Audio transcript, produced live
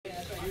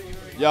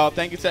Yo,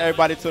 thank you to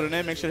everybody tuning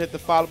in. Make sure to hit the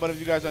follow button if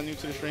you guys are new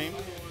to the stream.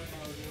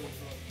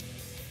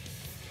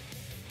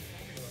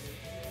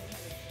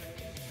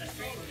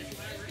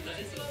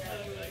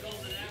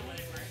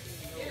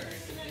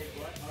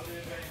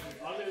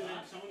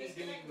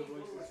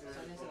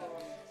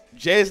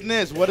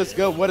 Jesnis, what is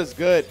good? What is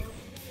good?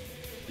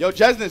 Yo,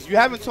 Jesnis, you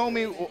haven't told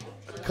me,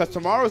 because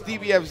tomorrow's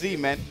DBFZ,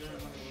 man.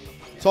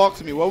 Talk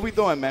to me. What are we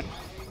doing, man?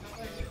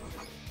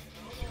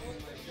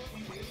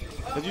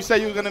 Because you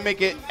said you were going to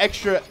make it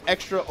extra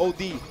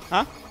OD,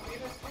 huh?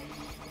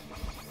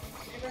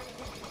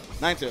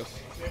 Nine tails.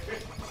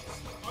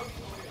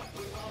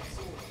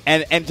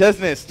 And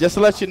Jesnis, just to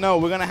let you know,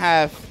 we're going to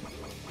have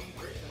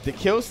the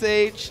Kill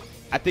Sage,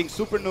 I think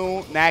Super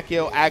New,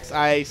 Nakio, Axe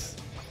Ice,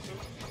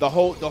 the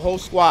whole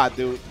squad,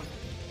 dude.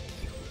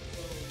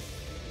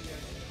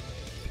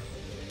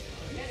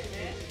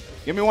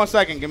 Give me 1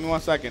 second. Give me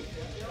 1 second.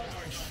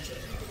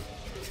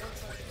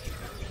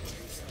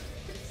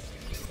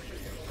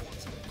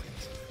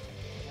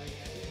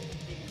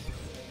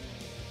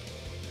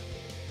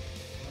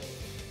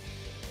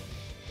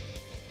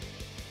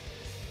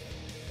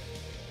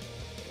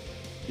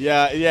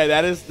 Yeah,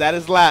 that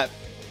is lap.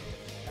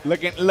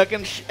 Looking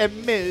at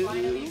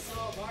me.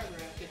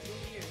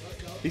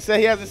 He said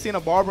he hasn't seen a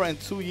barber in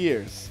 2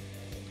 years.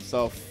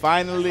 So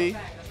finally,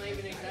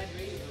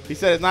 he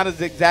said it's not an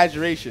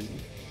exaggeration.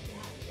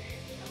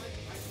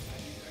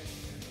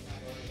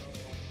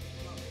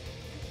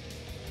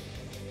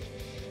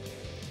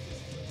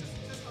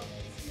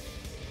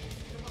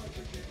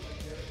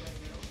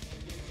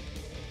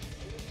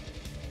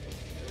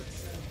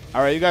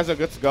 All right, you guys are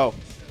good to go.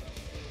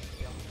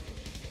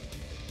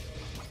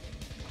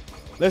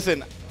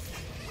 Listen,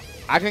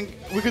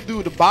 we could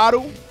do the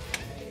bottle,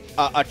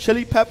 a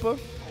chili pepper,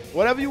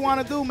 whatever you want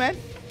to do, man.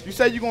 You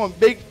said you're going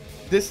big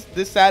this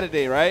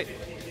Saturday, right?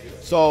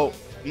 So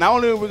not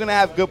only are we gonna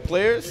have good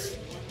players,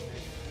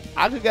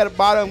 I could get a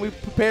bottle and we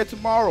prepare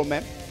tomorrow,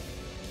 man.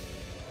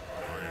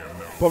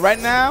 But right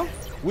now,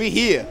 we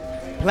here.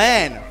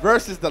 Plan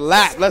versus the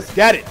lap. Let's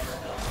get it.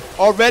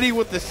 Already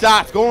with the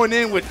shots going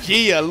in with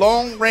Gia,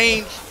 long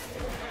range.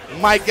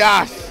 My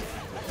gosh.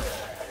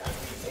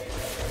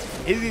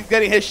 He's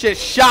getting his shit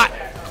shot,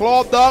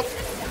 clawed up.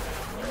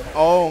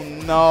 Oh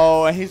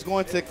no, and he's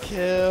going to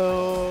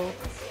kill.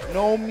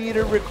 No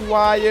meter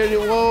required.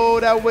 Whoa,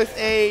 that was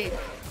a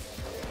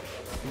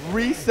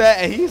reset,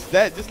 and he's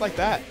dead just like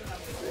that.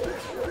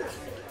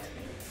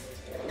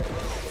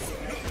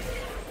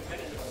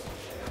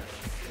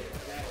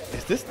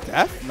 Is this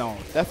death? No,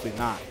 definitely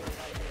not.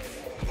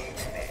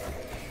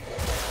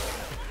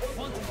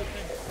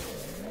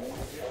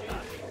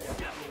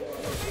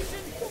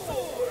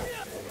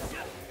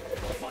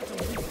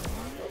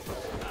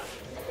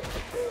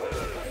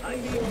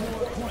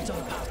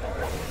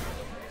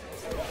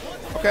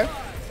 Okay.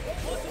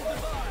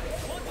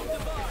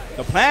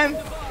 The plan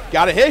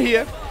got a hit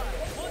here.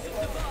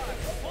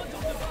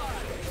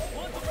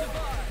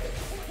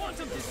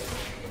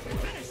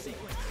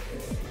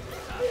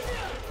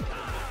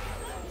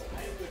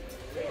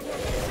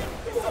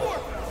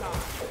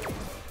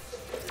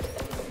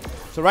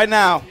 So right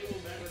now,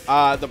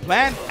 the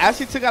plan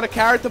actually took out a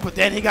character, but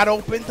then he got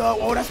opened up.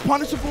 Oh, that's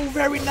punishable.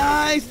 Very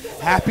nice.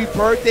 Happy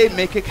birthday.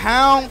 Make it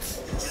count.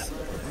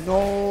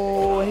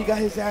 No, he got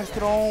his ass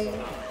thrown.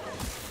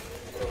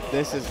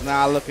 This is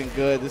not looking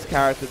good. This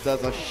character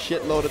does a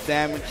shitload of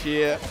damage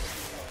here.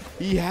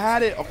 He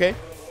had it. Okay.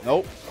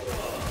 Nope.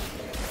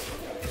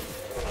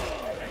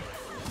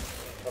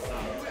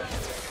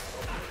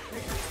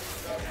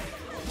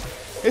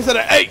 He said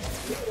an 8.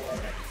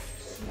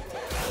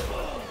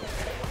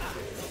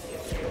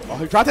 Oh,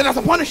 he tried to not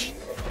to punish.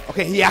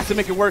 Okay, he has to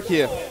make it work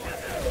here.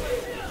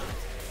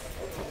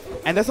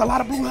 And there's a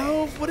lot of blue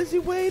health. What is he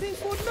waiting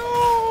for?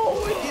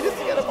 No, he needed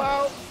to get him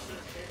out.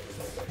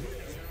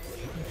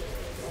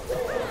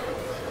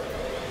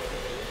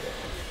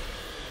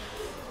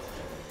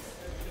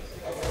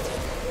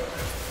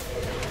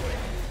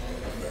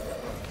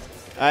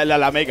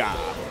 La Mega.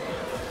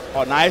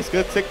 Oh, nice.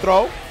 Good tick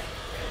throw.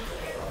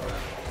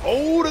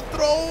 Oh, the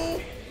throw.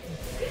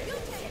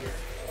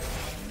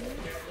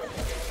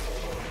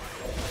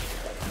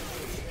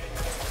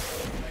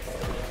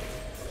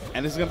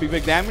 And this is going to be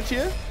big damage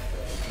here?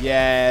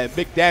 Yeah,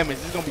 big damage.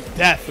 This is going to be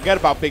death. Forget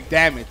about big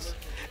damage.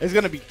 It's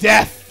going to be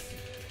death.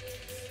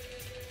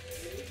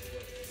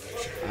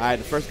 All right,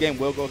 the first game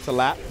will go to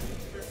lap.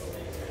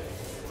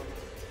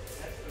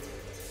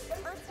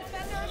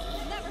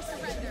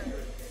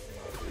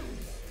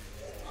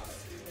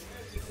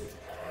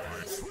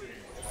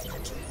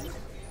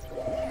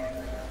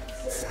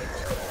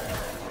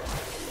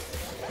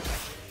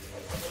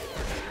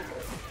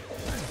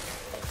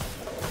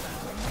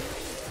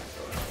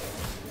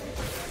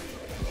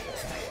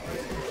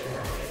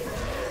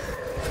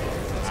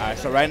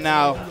 So right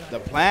now, the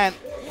plan,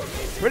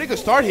 pretty good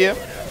start here,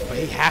 but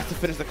he has to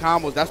finish the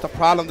combos. That's the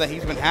problem that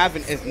he's been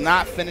having, is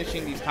not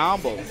finishing these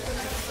combos.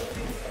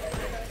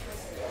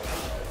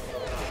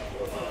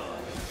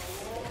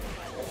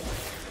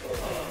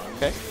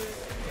 Okay.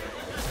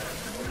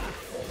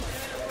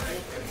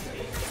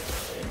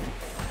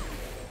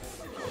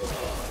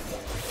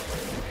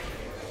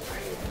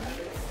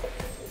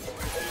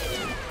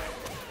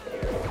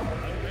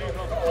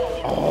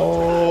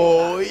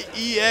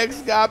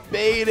 got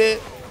baited.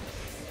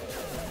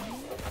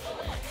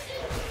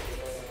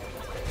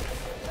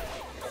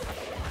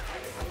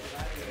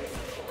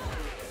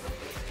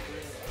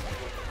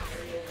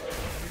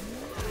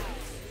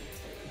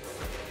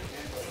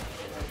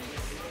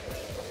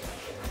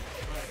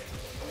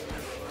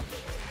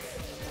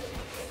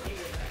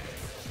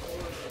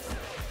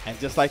 And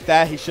just like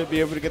that, he should be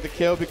able to get the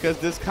kill because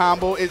this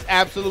combo is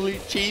absolutely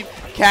cheap.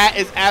 Cat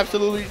is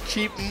absolutely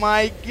cheap.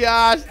 My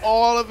gosh,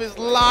 all of his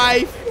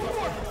life.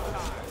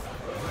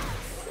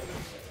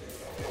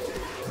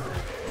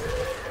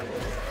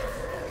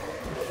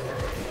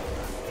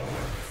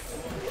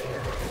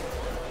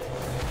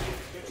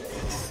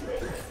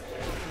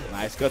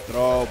 Nice, good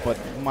throw, but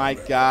my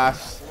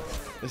gosh,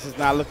 this is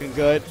not looking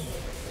good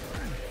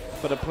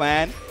for the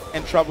plan.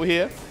 In trouble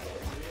here.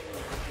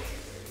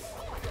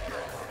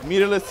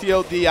 Meterless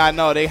TLD, I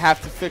know they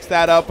have to fix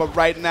that up, but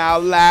right now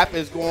Lap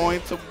is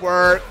going to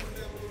work.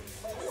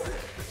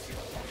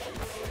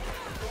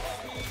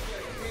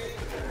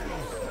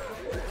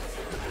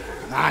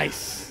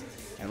 Nice.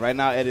 And right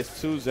now it is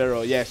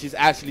 2-0. Yeah, she's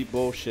actually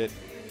bullshit.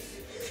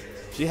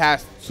 She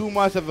has too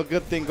much of a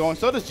good thing going.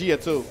 So does Gia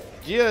too.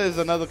 Gia is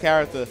another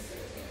character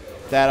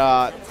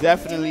that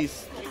definitely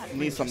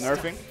needs some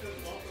nerfing.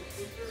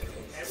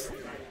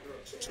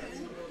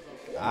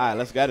 All right,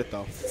 let's get it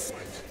though.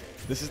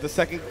 This is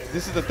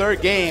the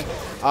third game.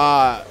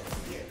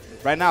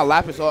 Right now,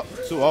 Lap is up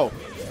 2-0.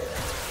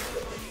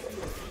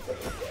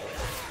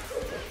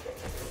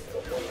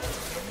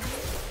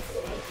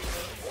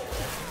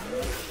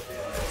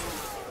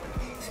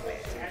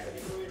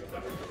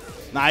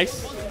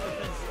 Nice.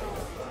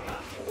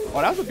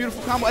 Oh, that was a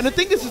beautiful combo. And the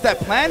thing is that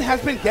Plan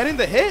has been getting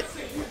the hit.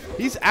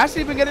 He's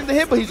actually been getting the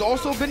hit, but he's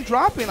also been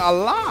dropping a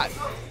lot.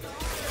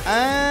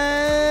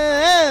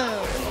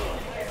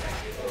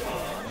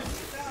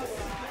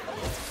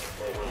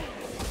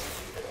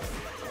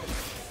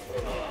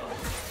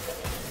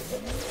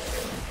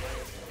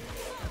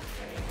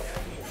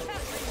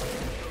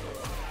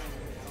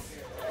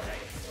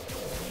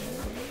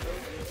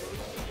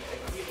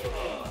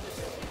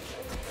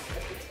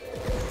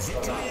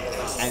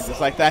 And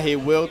just like that, he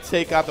will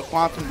take out the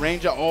Quantum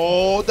Ranger.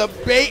 Oh, the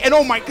bait. And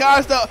oh my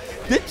gosh,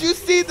 did you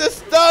see the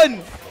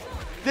stun?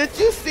 Did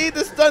you see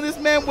the stun? This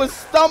man was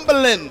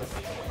stumbling.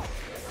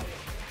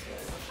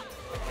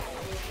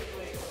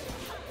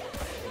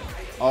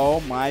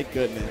 Oh my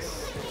goodness.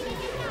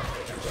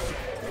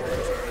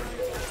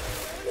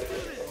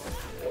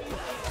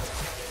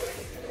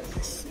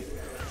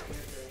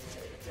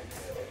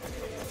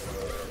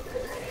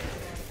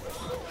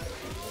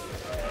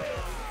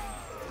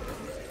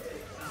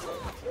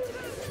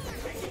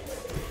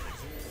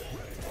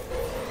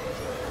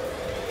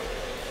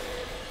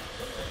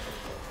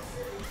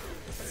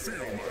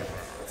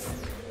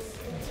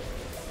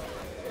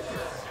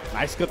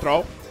 Nice, good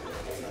throw.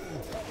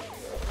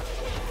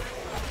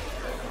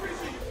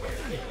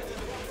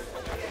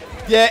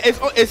 Yeah,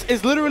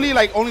 it's literally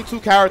like only two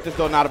characters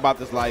though not about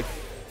this life.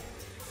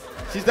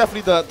 She's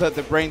definitely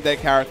the brain dead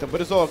character, but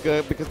it's all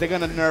good because they're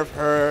gonna nerf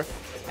her,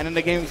 and then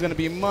the game is gonna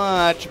be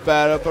much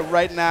better. But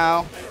right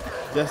now,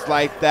 just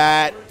like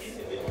that,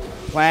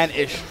 Plan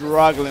is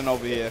struggling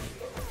over here.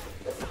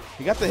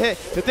 He got the hit.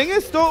 The thing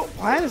is, though,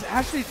 Plan is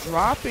actually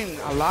dropping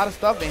a lot of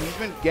stuff, and he's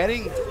been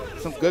getting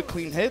some good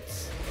clean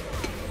hits.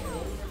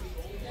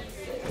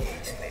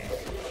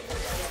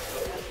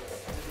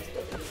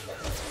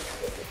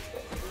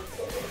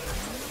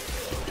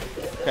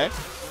 Okay.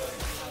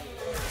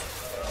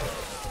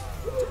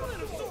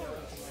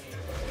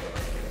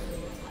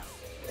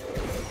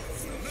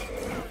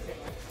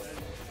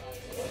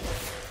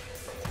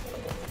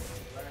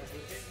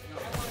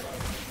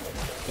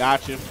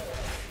 Got you.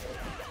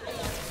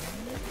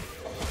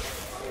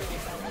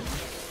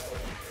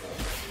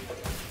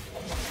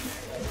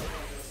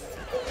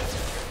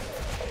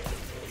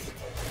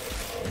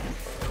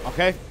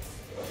 Okay.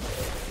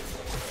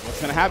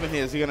 What's gonna happen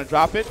here? Is he gonna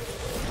drop it?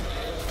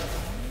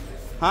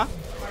 Huh?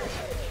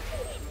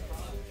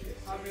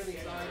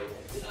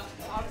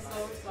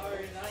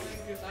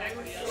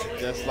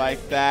 Just like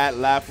that,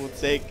 Lap will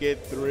take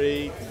it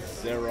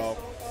 3-0.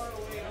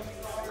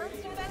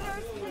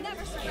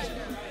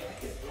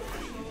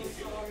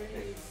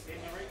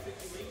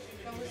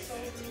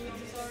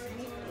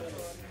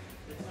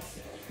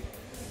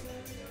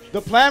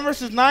 The Plan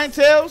versus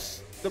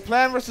Ninetales. The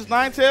Plan versus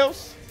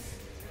Ninetales.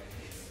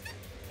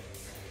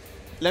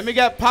 Let me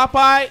get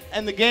Popeye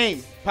and the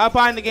game.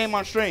 Popeye and the game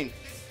on stream.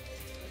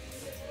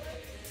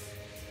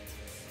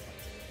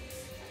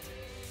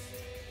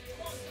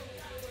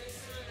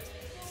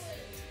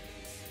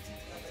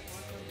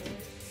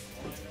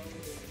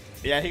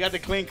 Yeah, he got the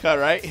clean cut,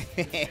 right?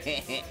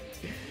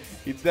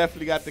 He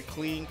definitely got the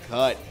clean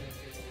cut.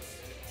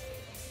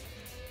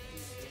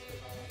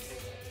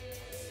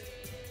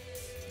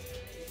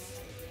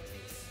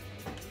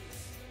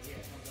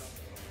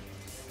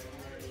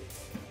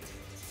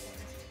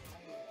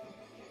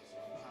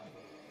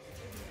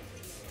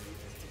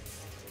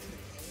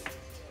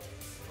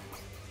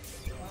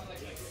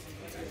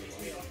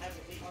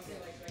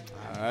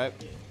 All right.